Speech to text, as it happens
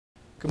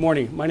Good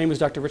morning. My name is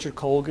Dr. Richard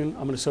Colgan.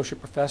 I'm an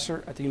associate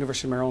professor at the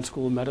University of Maryland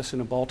School of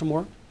Medicine in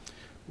Baltimore,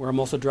 where I'm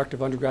also director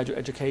of undergraduate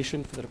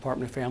education for the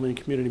Department of Family and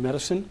Community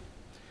Medicine.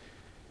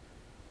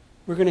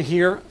 We're going to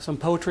hear some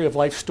poetry of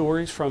life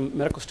stories from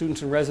medical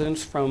students and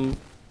residents from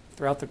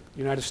throughout the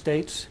United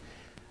States.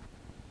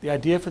 The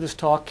idea for this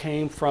talk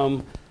came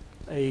from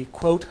a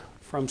quote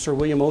from Sir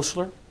William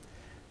Osler.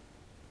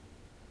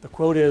 The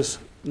quote is,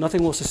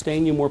 "Nothing will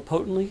sustain you more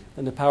potently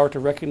than the power to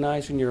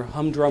recognize in your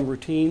humdrum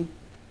routine,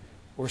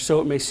 or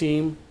so it may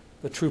seem,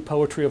 the true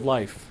poetry of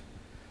life,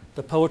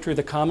 the poetry of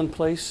the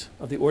commonplace,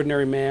 of the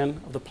ordinary man,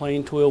 of the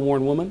plain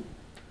toil-worn woman,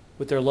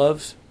 with their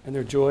loves and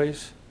their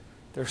joys,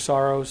 their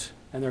sorrows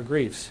and their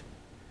griefs."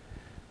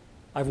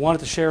 I've wanted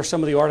to share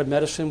some of the art of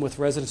medicine with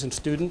residents and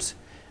students,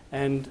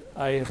 and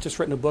I have just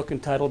written a book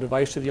entitled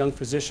Advice to the Young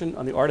Physician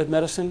on the Art of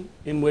Medicine,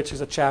 in which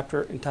is a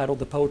chapter entitled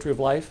The Poetry of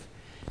Life.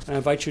 And I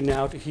invite you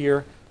now to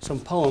hear some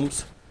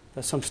poems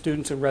that some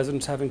students and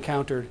residents have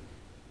encountered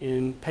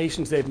in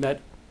patients they've met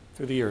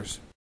through the years.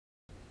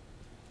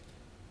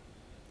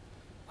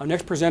 Our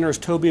next presenter is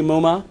Tobe and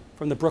Momah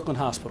from the Brooklyn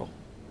Hospital.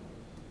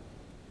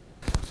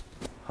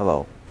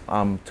 Hello,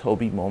 I'm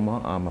Tobe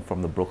Momah. I'm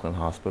from the Brooklyn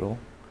Hospital,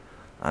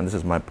 and this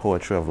is my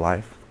poetry of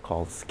life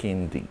called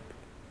Skin Deep.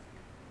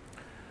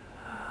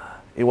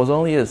 It was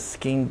only a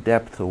skin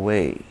depth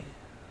away,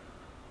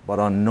 but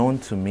unknown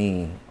to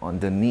me,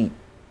 underneath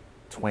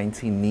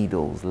 20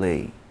 needles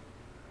lay.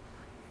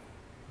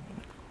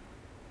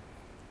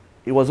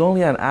 It was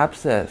only an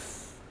abscess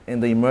in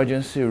the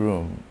emergency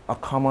room, a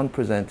common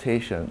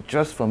presentation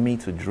just for me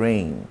to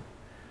drain.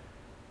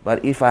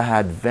 But if I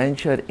had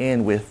ventured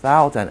in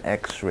without an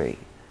x-ray,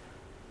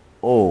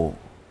 oh,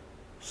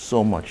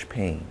 so much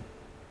pain.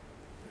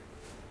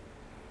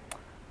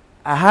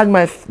 I had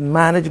my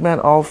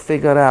management all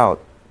figured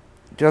out,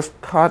 just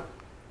cut,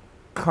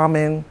 come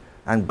in,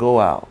 and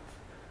go out.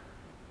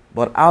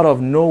 But out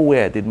of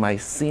nowhere did my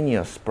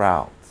senior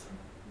sprout,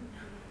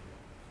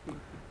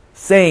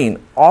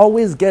 saying,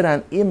 always get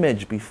an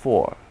image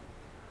before.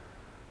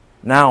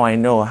 Now I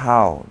know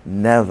how,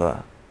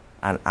 never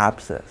an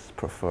abscess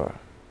prefer.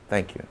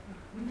 Thank you.